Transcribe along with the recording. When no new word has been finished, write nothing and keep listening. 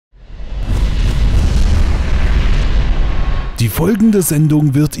Die folgende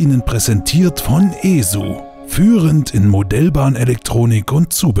Sendung wird Ihnen präsentiert von ESU, führend in Modellbahnelektronik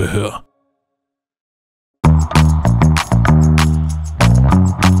und Zubehör.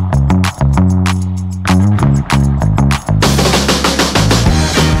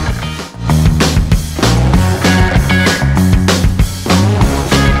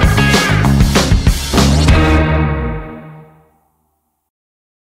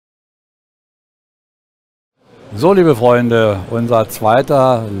 So, liebe Freunde, unser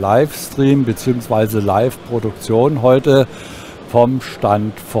zweiter Livestream bzw. Live-Produktion heute vom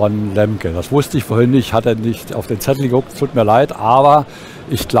Stand von Lemke. Das wusste ich vorhin nicht, hatte nicht auf den Zettel geguckt, tut mir leid, aber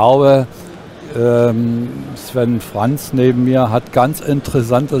ich glaube, Sven Franz neben mir hat ganz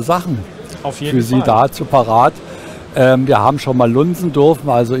interessante Sachen für Sie dazu parat. Wir haben schon mal lunsen dürfen,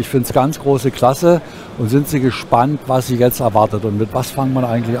 also ich finde es ganz große Klasse und sind Sie gespannt, was Sie jetzt erwartet und mit was fangen wir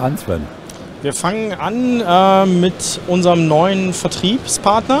eigentlich an, Sven? Wir fangen an mit unserem neuen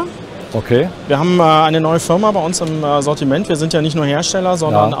Vertriebspartner. Okay. Wir haben eine neue Firma bei uns im Sortiment. Wir sind ja nicht nur Hersteller,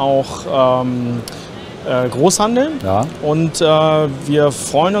 sondern auch Großhandel. Ja. Und wir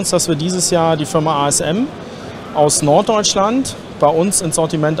freuen uns, dass wir dieses Jahr die Firma ASM aus Norddeutschland bei uns ins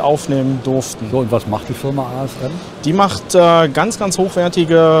Sortiment aufnehmen durften. So, und was macht die Firma ASM? Die macht ganz, ganz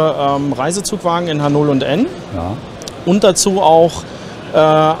hochwertige Reisezugwagen in H0 und N. Ja. Und dazu auch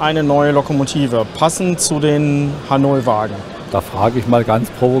eine neue Lokomotive, passend zu den H0-Wagen. Da frage ich mal ganz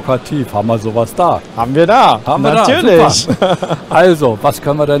provokativ, haben wir sowas da? Haben wir da, haben natürlich. Wir da. Also, was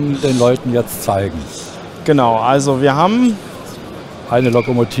können wir denn den Leuten jetzt zeigen? Genau, also wir haben eine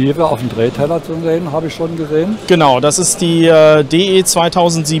Lokomotive auf dem Drehteller zu sehen, habe ich schon gesehen. Genau, das ist die DE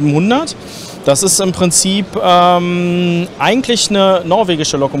 2700. Das ist im Prinzip eigentlich eine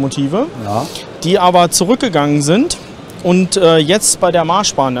norwegische Lokomotive, ja, die aber zurückgegangen sind und jetzt bei der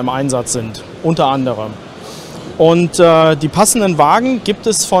Marschbahn im Einsatz sind, unter anderem. Und die passenden Wagen gibt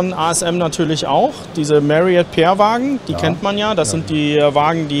es von ASM natürlich auch. Diese Marriott-Pair-Wagen, die kennt man ja. Das sind die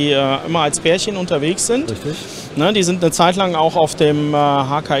Wagen, die immer als Pärchen unterwegs sind. Richtig. Ne, die sind eine Zeit lang auch auf dem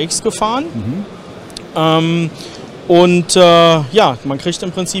HKX gefahren. Mhm. Ja, man kriegt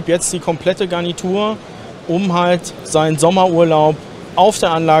im Prinzip jetzt die komplette Garnitur, um halt seinen Sommerurlaub auf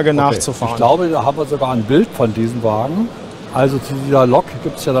der Anlage nachzufahren. Ich glaube, da haben wir sogar ein Bild von diesen Wagen. Also zu dieser Lok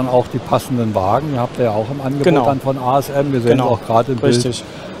gibt es ja dann auch die passenden Wagen. Ihr habt ja auch im Angebot dann von ASM. Wir sehen es auch gerade im Bild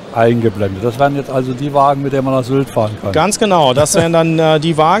eingeblendet. Das wären jetzt also die Wagen, mit denen man nach Sylt fahren kann. Ganz genau, das wären dann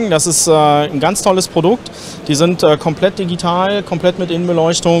die Wagen. Das ist ein ganz tolles Produkt. Die sind komplett digital, komplett mit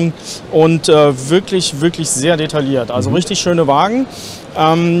Innenbeleuchtung und wirklich, wirklich sehr detailliert. Also richtig schöne Wagen.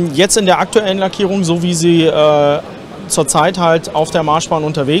 Jetzt in der aktuellen Lackierung, so wie sie zurzeit halt auf der Marschbahn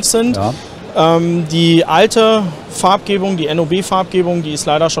unterwegs sind. Ja. Die alte Farbgebung, die NOB-Farbgebung, die ist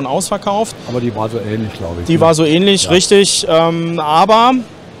leider schon ausverkauft. Aber die war so ähnlich, glaube ich. Die war so ähnlich, richtig. Aber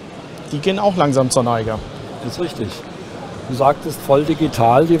die gehen auch langsam zur Neige. Das ist richtig. Du sagtest voll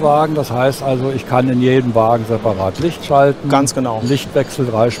digital die Wagen, das heißt also, ich kann in jedem Wagen separat Licht schalten. Ganz genau. Lichtwechsel,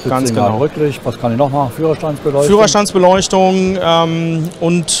 Dreispitzigen, Rücklicht. Was kann ich noch machen? Führerstandsbeleuchtung? Führerstandsbeleuchtung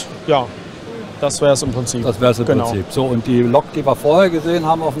und ja, das wäre es im Prinzip. Das wäre es im Prinzip. So, und die Lok, die wir vorher gesehen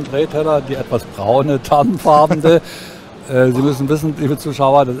haben auf dem Drehteller, die etwas braune, tannenfarbene, Sie müssen wissen, liebe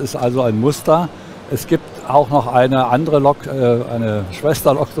Zuschauer, das ist also ein Muster. Es gibt auch noch eine andere Lok, eine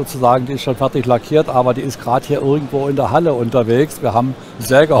Schwesterlok sozusagen, die ist schon fertig lackiert, aber die ist gerade hier irgendwo in der Halle unterwegs. Wir haben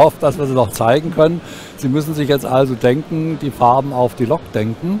sehr gehofft, dass wir sie noch zeigen können. Sie müssen sich jetzt also denken, die Farben auf die Lok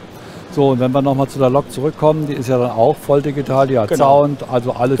denken. So, und wenn wir nochmal zu der Lok zurückkommen, die ist ja dann auch voll digital, die hat Sound,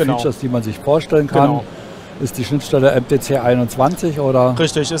 also alle Features, die man sich vorstellen kann. Genau. Ist die Schnittstelle MTC 21 oder?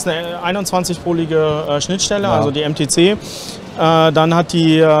 Richtig, ist eine 21-polige Schnittstelle, also die MTC. Dann hat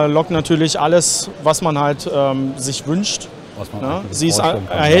die Lok natürlich alles, was man halt sich wünscht. Was man Sie ist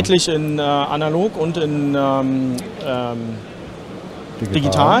erhältlich in analog und in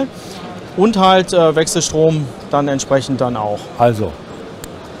digital. Und halt Wechselstrom dann entsprechend dann auch. Also,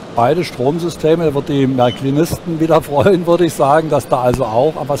 beide Stromsysteme, da wird die Märklinisten wieder freuen, würde ich sagen, dass da also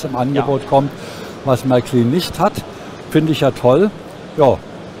auch was im Angebot kommt, was Märklin nicht hat. Finde ich ja toll. Ja,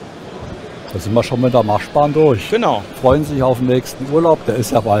 da sind wir schon mit der Marschbahn durch. Genau. Freuen sich auf den nächsten Urlaub, der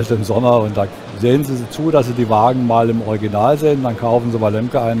ist ja bald im Sommer und da sehen Sie zu, dass Sie die Wagen mal im Original sehen, dann kaufen Sie bei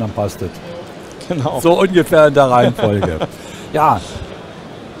Lemke ein, dann passt es. Genau. So ungefähr in der Reihenfolge. Ja,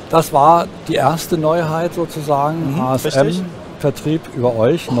 das war die erste Neuheit sozusagen, ASM. Vertrieb über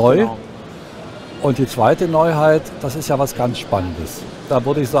euch neu. Genau. Und die zweite Neuheit, das ist ja was ganz Spannendes. Da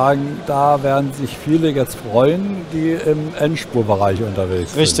würde ich sagen, da werden sich viele jetzt freuen, die im Endspurbereich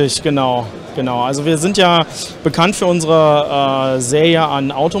unterwegs sind. Richtig, genau. Also wir sind ja bekannt für unsere Serie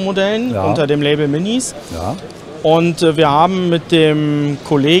an Automodellen unter dem Label Minis. Ja. Und wir haben mit dem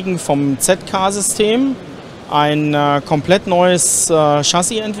Kollegen vom ZK-System ein komplett neues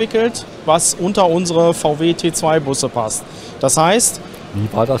Chassis entwickelt, was unter unsere VW T2-Busse passt. Das heißt... Wie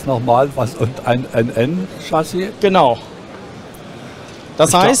war das nochmal? Was, und ein N-Chassis? Genau.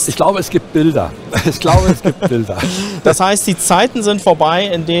 Das heißt... Ich glaube, es gibt Bilder. Ich glaube, es gibt Bilder. Das heißt, die Zeiten sind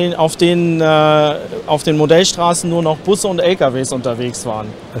vorbei, auf den Modellstraßen nur noch Busse und LKWs unterwegs waren.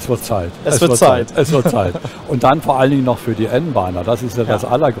 Es wird Zeit. Es wird Zeit. Es wird Zeit. Und dann vor allen Dingen noch für die N-Bahner. Das ist ja das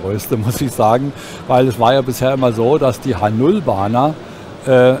Allergrößte, muss ich sagen. Weil es war ja bisher immer so, dass die H0-Bahner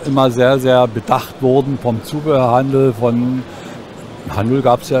immer sehr, sehr bedacht wurden vom Zubehörhandel, von H0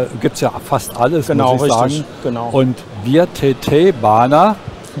 gibt es ja fast alles, genau, muss ich richtig, sagen. Genau. Und wir TT-Bahner,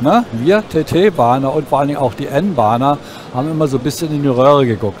 und vor allen Dingen auch die N-Bahner haben immer so ein bisschen in die Röhre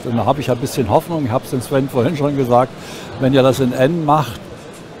geguckt. Und da habe ich ein bisschen Hoffnung, ich habe es dem Sven vorhin schon gesagt, wenn ihr das in N macht,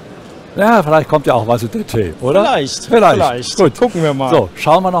 ja, vielleicht kommt ja auch was in TT, oder? Vielleicht. Gut, gucken wir mal. So,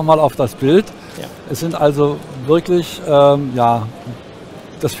 schauen wir nochmal auf das Bild. Ja. Es sind also wirklich,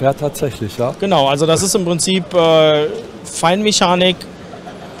 das fährt tatsächlich, ja? Genau, also das ist im Prinzip Feinmechanik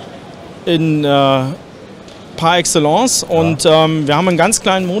in par excellence und wir haben einen ganz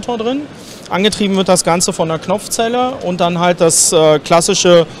kleinen Motor drin. Angetrieben wird das Ganze von der Knopfzelle und dann halt das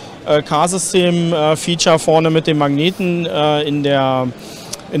klassische Car-System-Feature vorne mit dem Magneten in der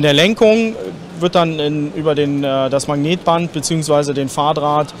Lenkung wird dann über das Magnetband bzw. den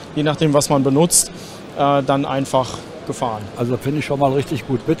Fahrdraht, je nachdem was man benutzt, dann einfach gefahren. Also finde ich schon mal richtig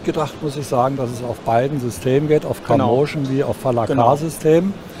gut mitgedacht, muss ich sagen, dass es auf beiden Systemen geht, auf Car-Motion wie auf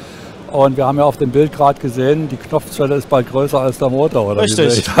Car-System. Und wir haben ja auf dem Bild gerade gesehen, die Knopfzelle ist bald größer als der Motor, oder?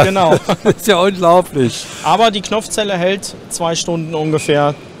 Richtig, genau. Das ist ja unglaublich. Aber die Knopfzelle hält 2 Stunden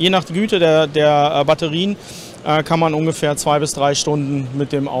ungefähr. Je nach Güte der Batterien kann man ungefähr 2 bis 3 Stunden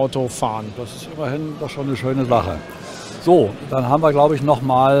mit dem Auto fahren. Das ist immerhin doch schon eine schöne Sache. So, dann haben wir, glaube ich,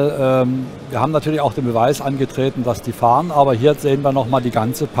 nochmal, wir haben natürlich auch den Beweis angetreten, dass die fahren, aber hier sehen wir nochmal die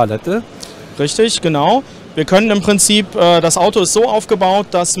ganze Palette. Richtig, genau. Wir können im Prinzip, das Auto ist so aufgebaut,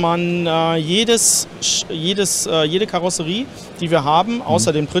 dass man jede Karosserie, die wir haben,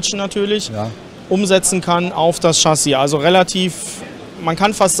 außer den Pritschen natürlich, umsetzen kann auf das Chassis. Also relativ, man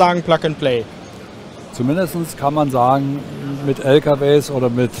kann fast sagen Plug and Play. Zumindest kann man sagen, mit LKWs oder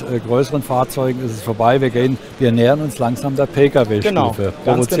mit größeren Fahrzeugen ist es vorbei. Wir nähern uns langsam der Pkw-Stufe. Genau,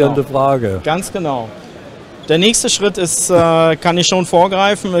 Provozierende Frage. Ganz genau. Der nächste Schritt ist, kann ich schon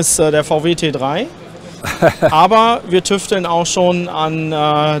vorgreifen, ist der VW T3. Aber wir tüfteln auch schon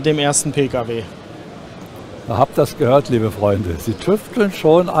an dem ersten Pkw. Ihr habt das gehört, liebe Freunde. Sie tüfteln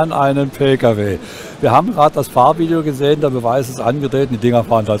schon an einem Pkw. Wir haben gerade das Fahrvideo gesehen, der Beweis ist angedreht, die Dinger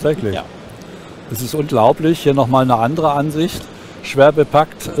fahren tatsächlich. Ja. Es ist unglaublich. Hier nochmal eine andere Ansicht. Schwer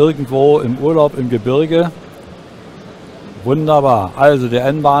bepackt, irgendwo im Urlaub im Gebirge. Wunderbar. Also der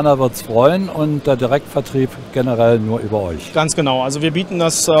N-Bahner wird es freuen und der Direktvertrieb generell nur über euch. Ganz genau. Also wir bieten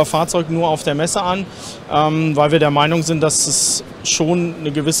das Fahrzeug nur auf der Messe an, weil wir der Meinung sind, dass es schon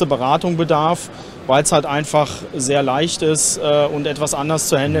eine gewisse Beratung bedarf, weil es halt einfach sehr leicht ist und etwas anders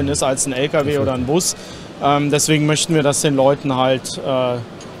zu handeln ist als ein LKW oder ein Bus. Deswegen möchten wir das den Leuten halt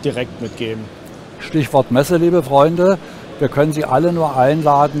direkt mitgeben. Stichwort Messe, liebe Freunde. Wir können Sie alle nur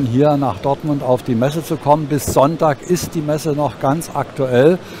einladen, hier nach Dortmund auf die Messe zu kommen. Bis Sonntag ist die Messe noch ganz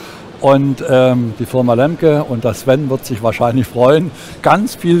aktuell. Und die Firma Lemke und der Sven wird sich wahrscheinlich freuen,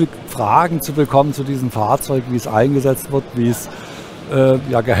 ganz viele Fragen zu bekommen zu diesem Fahrzeug, wie es eingesetzt wird, wie es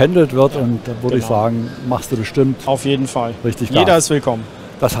gehandelt wird. Und da würde ich sagen, machst du bestimmt. Auf jeden Fall. Richtig. Jeder ist willkommen.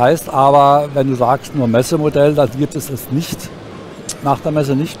 Das heißt aber, wenn du sagst nur Messemodell, dann gibt es nicht nach der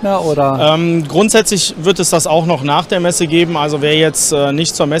Messe nicht mehr, oder? Grundsätzlich wird es das auch noch nach der Messe geben. Also wer jetzt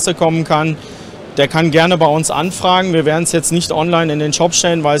nicht zur Messe kommen kann, der kann gerne bei uns anfragen. Wir werden es jetzt nicht online in den Shop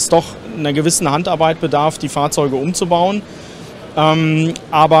stellen, weil es doch einer gewissen Handarbeit bedarf, die Fahrzeuge umzubauen.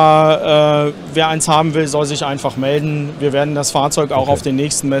 Aber wer eins haben will, soll sich einfach melden. Wir werden das Fahrzeug auch auf den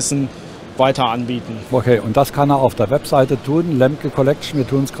nächsten Messen weiter anbieten. Okay, und das kann er auf der Webseite tun, Lemke Collection. Wir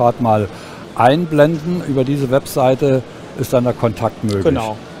tun es gerade mal einblenden. Über diese Webseite ist dann der Kontakt möglich.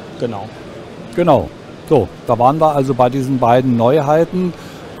 Genau. So, da waren wir also bei diesen beiden Neuheiten.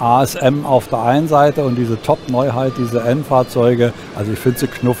 ASM auf der einen Seite und diese Top-Neuheit, diese N-Fahrzeuge. Also ich finde sie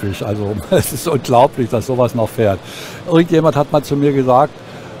knuffig. Also es ist unglaublich, dass sowas noch fährt. Irgendjemand hat mal zu mir gesagt,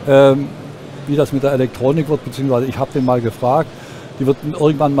 wie das mit der Elektronik wird, beziehungsweise ich habe den mal gefragt. Die wird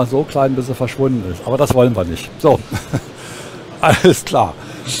irgendwann mal so klein, bis sie verschwunden ist. Aber das wollen wir nicht. So, alles klar.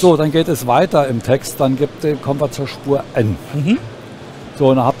 So, dann geht es weiter im Text. Dann kommen wir zur Spur N. So,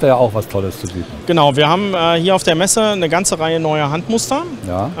 und da habt ihr ja auch was Tolles zu bieten. Genau, wir haben hier auf der Messe eine ganze Reihe neuer Handmuster.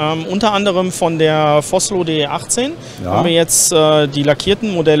 Ja. Unter anderem von der Vossloh DE18 Ja. haben wir jetzt die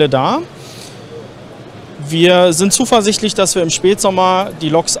lackierten Modelle da. Wir sind zuversichtlich, dass wir im Spätsommer die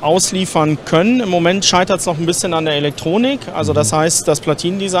Loks ausliefern können. Im Moment scheitert es noch ein bisschen an der Elektronik. Also das heißt, das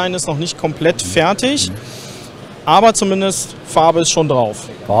Platinendesign ist noch nicht komplett fertig. Aber zumindest Farbe ist schon drauf.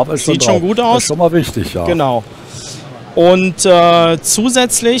 Farbe ist Sieht schon schon gut aus. Das ist schon mal wichtig, ja. Genau. Und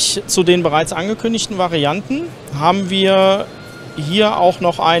zusätzlich zu den bereits angekündigten Varianten haben wir hier auch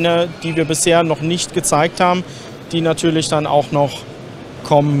noch eine, die wir bisher noch nicht gezeigt haben, die natürlich dann auch noch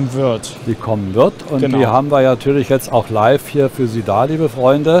kommen wird. Die kommen wird und Genau. die haben wir ja natürlich jetzt auch live hier für Sie da, liebe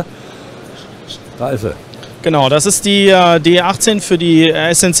Freunde. Da ist sie. Genau, das ist die DE18 für die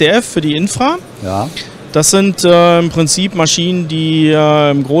SNCF, für die Infra. Ja. Das sind im Prinzip Maschinen, die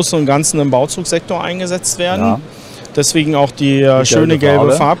im Großen und Ganzen im Bauzugsektor eingesetzt werden. Ja. Deswegen auch die schöne gelbe gelbe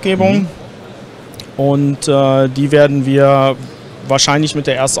Farbe. Farbgebung. Und die werden wir wahrscheinlich mit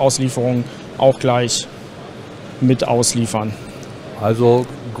der Erstauslieferung auch gleich mit ausliefern. Also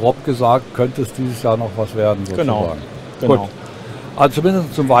grob gesagt könnte es dieses Jahr noch was werden, sozusagen. Genau. Gut. Also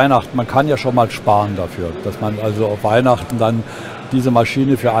zumindest zum Weihnachten. Man kann ja schon mal sparen dafür, dass man also auf Weihnachten dann diese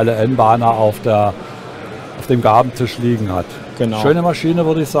Maschine für alle N-Bahner auf dem Gabentisch liegen hat. Genau. Schöne Maschine,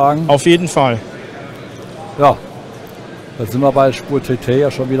 würde ich sagen. Auf jeden Fall. Ja, da sind wir bei Spur TT ja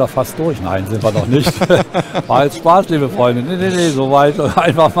schon wieder fast durch. Nein, sind wir noch nicht. War jetzt Spaß, liebe Freunde. Nee, so weit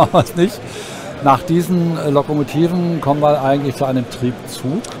einfach machen wir es nicht. Nach diesen Lokomotiven kommen wir eigentlich zu einem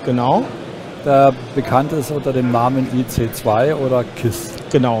Triebzug, Genau. der bekannt ist unter dem Namen IC2 oder KISS.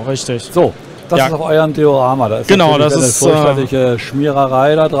 Genau, richtig. So, das Ja. ist auf eurem Diorama. Da ist Genau, natürlich das eine ist, fürchterliche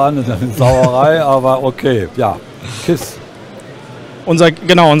Schmiererei da dran, das ist eine Sauerei, aber okay, ja, KISS. Unser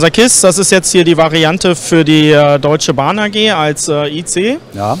KISS, das ist jetzt hier die Variante für die Deutsche Bahn AG als IC.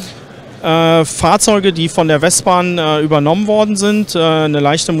 Ja, Fahrzeuge, die von der Westbahn übernommen worden sind, eine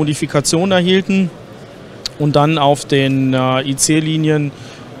leichte Modifikation erhielten und dann auf den IC-Linien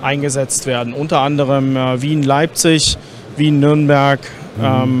eingesetzt werden. Unter anderem Wien-Leipzig, Wien-Nürnberg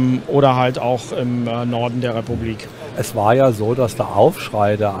oder halt auch im Norden der Republik. es war ja so, dass der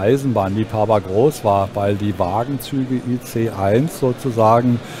Aufschrei der Eisenbahnliebhaber groß war, weil die Wagenzüge IC1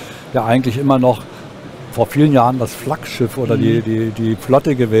 sozusagen ja eigentlich immer noch vor vielen Jahren das Flaggschiff oder die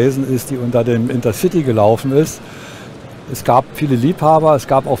Flotte gewesen ist, die unter dem Intercity gelaufen ist. Es gab viele Liebhaber, es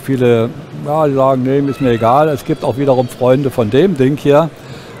gab auch viele, ja, die sagen, nee, ist mir egal. Es gibt auch wiederum Freunde von dem Ding hier.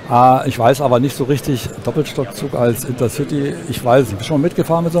 Ich weiß aber nicht so richtig, Doppelstockzug als Intercity, ich weiß nicht. Bist du schon mal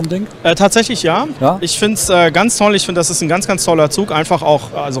mitgefahren mit so einem Ding? Tatsächlich ja. Ja? Ich finde es ganz toll. Ich finde, das ist ein ganz, ganz toller Zug. Einfach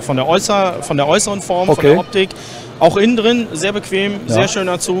auch also von der äußeren Form, von Okay. der Optik. Auch innen drin, sehr bequem, Ja. sehr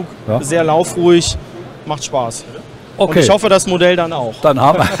schöner Zug, Ja. sehr laufruhig, macht Spaß. Und Okay. ich hoffe, das Modell dann auch. Dann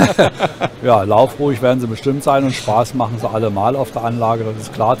haben wir, ja, laufruhig werden sie bestimmt sein und Spaß machen sie alle mal auf der Anlage. Das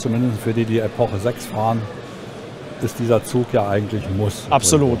ist klar, zumindest für die, die Epoche 6 fahren, ist dieser Zug ja eigentlich ein Muss.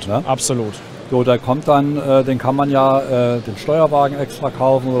 Absolut, Ne? absolut. So, der kommt dann, den kann man ja den Steuerwagen extra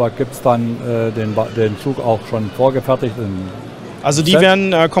kaufen oder gibt es dann den Zug auch schon vorgefertigt? Also die Set?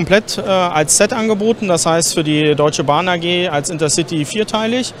 werden komplett als Set angeboten, das heißt für die Deutsche Bahn AG als Intercity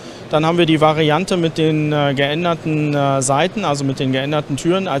vierteilig. Dann haben wir die Variante mit den geänderten Seiten, also mit den geänderten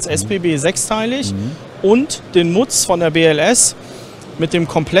Türen als SPB sechsteilig und den Mutz von der BLS mit dem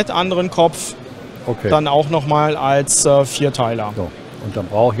komplett anderen Kopf Okay. dann auch nochmal als Vierteiler. So. Und dann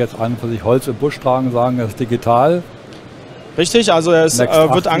brauche ich jetzt an für sich Holz im Busch tragen, sagen, das ist digital. Richtig, also es Next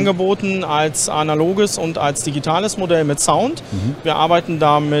wird 18. angeboten als analoges und als digitales Modell mit Sound. Wir arbeiten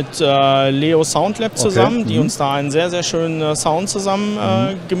da mit Leo Sound Lab zusammen, die uns da einen sehr, sehr schönen Sound zusammen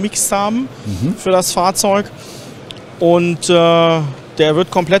gemixt haben für das Fahrzeug. Und der wird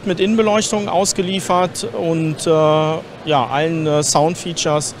komplett mit Innenbeleuchtung ausgeliefert und ja, allen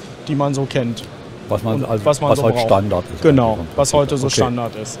Sound-Features, die man so kennt. Was man, Und also, was man was so heute braucht. Standard ist. Genau, Also, was heute so okay.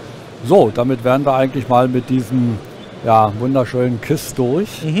 Standard ist. So, damit wären wir eigentlich mal mit diesem wunderschönen KISS durch.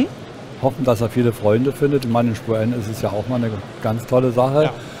 Hoffen, dass er viele Freunde findet. Ich meine, in Spur N ist es ja auch mal eine ganz tolle Sache. Ja.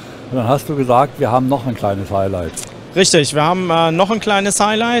 Und dann hast du gesagt, wir haben noch ein kleines Highlight. Richtig, wir haben noch ein kleines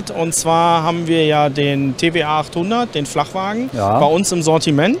Highlight und zwar haben wir ja den TWA 800, den Flachwagen, Ja. bei uns im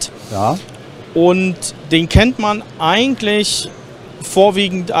Sortiment Ja, und den kennt man eigentlich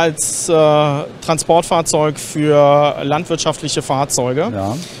vorwiegend als Transportfahrzeug für landwirtschaftliche Fahrzeuge.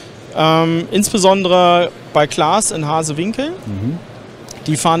 ja. Insbesondere bei Klaas in Hasewinkel.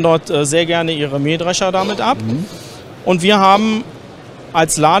 Die fahren dort sehr gerne ihre Mähdrescher damit ab. Und wir haben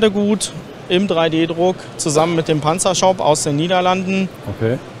als Ladegut im 3D-Druck zusammen mit dem Panzershop aus den Niederlanden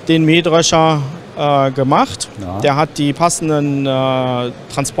Okay. den Mähdrescher gemacht. Ja. Der hat die passenden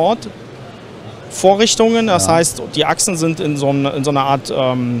Transportvorrichtungen. Das heißt, die Achsen sind in so einer Art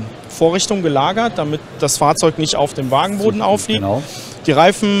Vorrichtung gelagert, damit das Fahrzeug nicht auf dem Wagenboden aufliegt. Genau. Die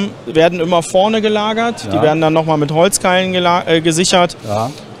Reifen werden immer vorne gelagert. Die werden dann nochmal mit Holzkeilen gesichert. Ja.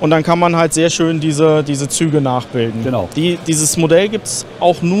 Und dann kann man halt sehr schön diese Züge nachbilden. Genau. Dieses Modell gibt es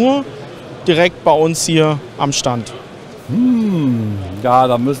auch nur direkt bei uns hier am Stand. Ja,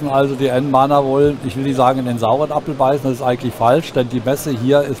 da müssen also die N-Bahner wohl, ich will nicht sagen, in den sauren Apfel beißen, das ist eigentlich falsch, denn die Messe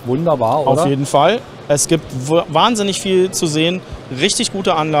hier ist wunderbar, oder? Auf jeden Fall. Es gibt wahnsinnig viel zu sehen, richtig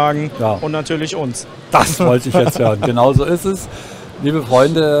gute Anlagen und natürlich uns. Das wollte ich jetzt hören, genau so ist es. Liebe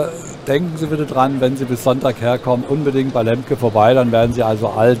Freunde, denken Sie bitte dran, wenn Sie bis Sonntag herkommen, unbedingt bei Lemke vorbei, dann werden Sie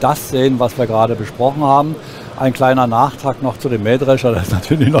also all das sehen, was wir gerade besprochen haben. Ein kleiner Nachtrag noch zu dem Mähdrescher, der ist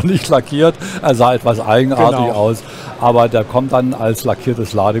natürlich noch nicht lackiert. Er sah etwas eigenartig aus, aber der kommt dann als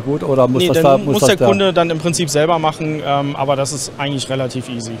lackiertes Ladegut oder muss das da? Muss der Kunde dann im Prinzip selber machen, aber das ist eigentlich relativ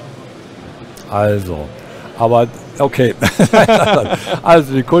easy. Also, aber okay.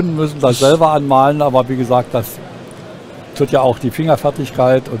 Also die Kunden müssen das selber anmalen, aber wie gesagt, das wird ja auch die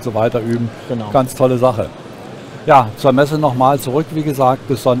Fingerfertigkeit und so weiter üben. Genau. Ganz tolle Sache. Ja, zur Messe nochmal zurück, wie gesagt,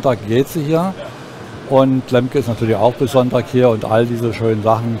 bis Sonntag geht sie hier. Und Lemke ist natürlich auch bis Sonntag hier und all diese schönen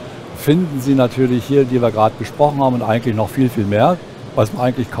Sachen finden Sie natürlich hier, die wir gerade besprochen haben und eigentlich noch viel, viel mehr, was wir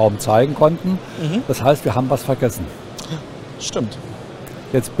eigentlich kaum zeigen konnten. Das heißt, wir haben was vergessen. Stimmt.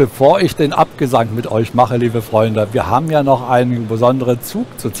 Jetzt, bevor ich den Abgesang mit euch mache, liebe Freunde, wir haben ja noch einen besonderen Zug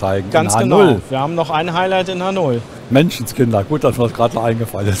zu zeigen. Ganz in H0. Genau. Wir haben noch ein Highlight in H0. Menschenskinder, gut, dass mir das gerade noch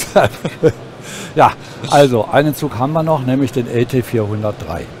eingefallen ist. Ja, also einen Zug haben wir noch, nämlich den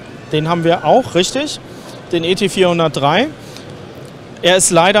ET403. Den haben wir auch, richtig, den ET403. Er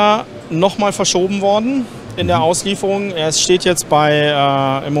ist leider nochmal verschoben worden in der Auslieferung. Er steht jetzt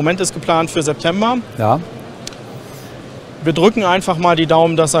im Moment ist geplant für September. Ja. Wir drücken einfach mal die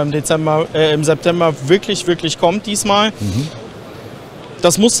Daumen, dass er im September wirklich, wirklich kommt diesmal.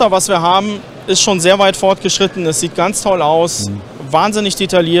 Das Muster, was wir haben, ist schon sehr weit fortgeschritten. Es sieht ganz toll aus, wahnsinnig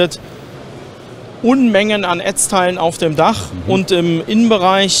detailliert. Unmengen an Ätzteilen auf dem Dach und im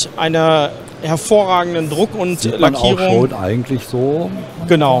Innenbereich einer hervorragenden Druck- und Sieht Lackierung. Man auch schon eigentlich so.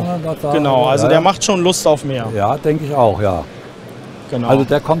 Genau, genau. Also der macht schon Lust auf mehr. Ja, denke ich auch, ja. Genau. Also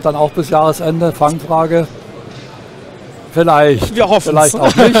der kommt dann auch bis Jahresende, Fangfrage. Vielleicht. Wir hoffen vielleicht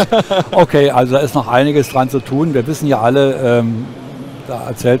auch nicht. Okay, also da ist noch einiges dran zu tun. Wir wissen ja alle, da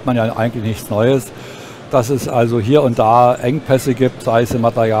erzählt man ja eigentlich nichts Neues, dass es also hier und da Engpässe gibt, sei es im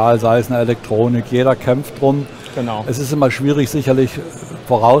Material, sei es in der Elektronik. Jeder kämpft drum. Genau. Es ist immer schwierig, sicherlich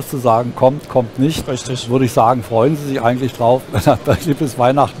vorauszusagen, kommt nicht. Richtig. Würde ich sagen, freuen Sie sich eigentlich drauf, wenn er bis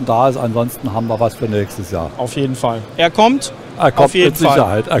Weihnachten da ist. Ansonsten haben wir was für nächstes Jahr. Auf jeden Fall. Er kommt auf jeden mit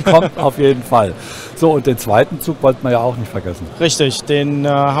Sicherheit. Fall. Er kommt auf jeden Fall. So, und den zweiten Zug wollten wir ja auch nicht vergessen. Richtig, den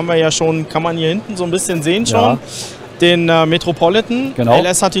haben wir ja schon, kann man hier hinten so ein bisschen sehen schon. Ja. Den Metropolitan. Genau.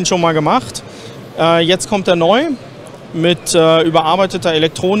 LS hat ihn schon mal gemacht. Jetzt kommt er neu mit überarbeiteter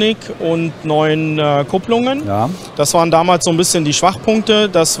Elektronik und neuen Kupplungen. Ja. Das waren damals so ein bisschen die Schwachpunkte.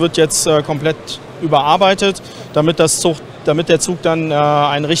 Das wird jetzt komplett überarbeitet, damit der Zug dann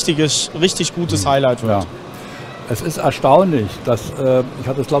ein richtig gutes Highlight wird. Ja. Es ist erstaunlich, dass, ich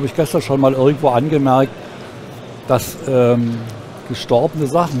hatte es glaube ich gestern schon mal irgendwo angemerkt, dass gestorbene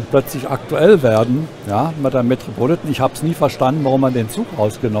Sachen plötzlich aktuell werden. Ja, mit der Metropolitan. Ich habe es nie verstanden, warum man den Zug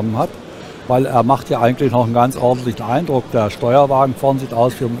rausgenommen hat. Weil er macht ja eigentlich noch einen ganz ordentlichen Eindruck. Der Steuerwagen vorn sieht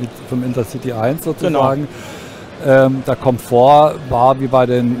aus wie vom Intercity 1 sozusagen. Genau. Der Komfort war wie bei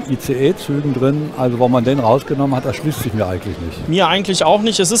den ICE-Zügen drin. Also wo man den rausgenommen hat, erschließt sich mir eigentlich nicht. Mir eigentlich auch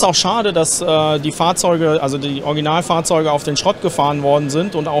nicht. Es ist auch schade, dass die Fahrzeuge, also die Originalfahrzeuge auf den Schrott gefahren worden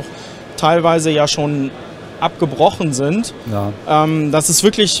sind und auch teilweise ja schon abgebrochen sind. Ja. Das ist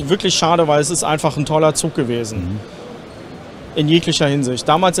wirklich, wirklich schade, weil es ist einfach ein toller Zug gewesen. In jeglicher Hinsicht.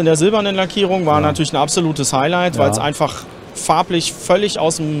 Damals in der silbernen Lackierung war natürlich ein absolutes Highlight, weil es einfach farblich völlig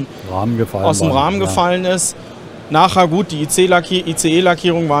aus dem Rahmen gefallen ist. Nachher gut, die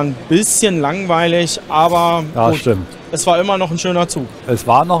ICE-Lackierung war ein bisschen langweilig, aber gut, stimmt. Es war immer noch ein schöner Zug. Es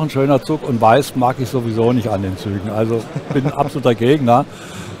war noch ein schöner Zug und weiß mag ich sowieso nicht an den Zügen. Also bin ein absoluter Gegner.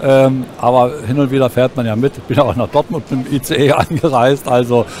 Aber hin und wieder fährt man ja mit. Ich bin auch nach Dortmund mit dem ICE angereist.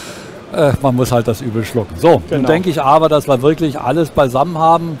 Also man muss halt das Übel schlucken. So, Nun denke ich aber, dass wir wirklich alles beisammen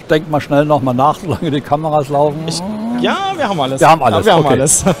haben. Denk mal schnell nochmal nach, solange die Kameras laufen. Ja, wir haben alles. Wir haben alles. Wir haben okay.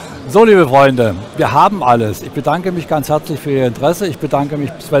 alles. So, liebe Freunde, wir haben alles. Ich bedanke mich ganz herzlich für Ihr Interesse. Ich bedanke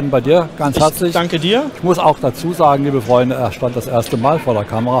mich, Sven, bei dir ganz herzlich. Danke dir. Ich muss auch dazu sagen, liebe Freunde, er stand das erste Mal vor der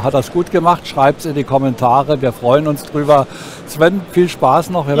Kamera. Hat das gut gemacht? Schreibt es in die Kommentare. Wir freuen uns drüber. Sven, viel Spaß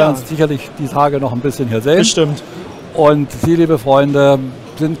noch. Wir werden uns sicherlich die Tage noch ein bisschen hier sehen. Bestimmt. Und Sie, liebe Freunde,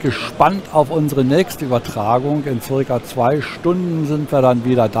 sind gespannt auf unsere nächste Übertragung. In circa 2 Stunden sind wir dann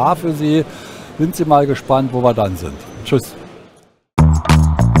wieder da für Sie. Sind Sie mal gespannt, wo wir dann sind. Tschüss.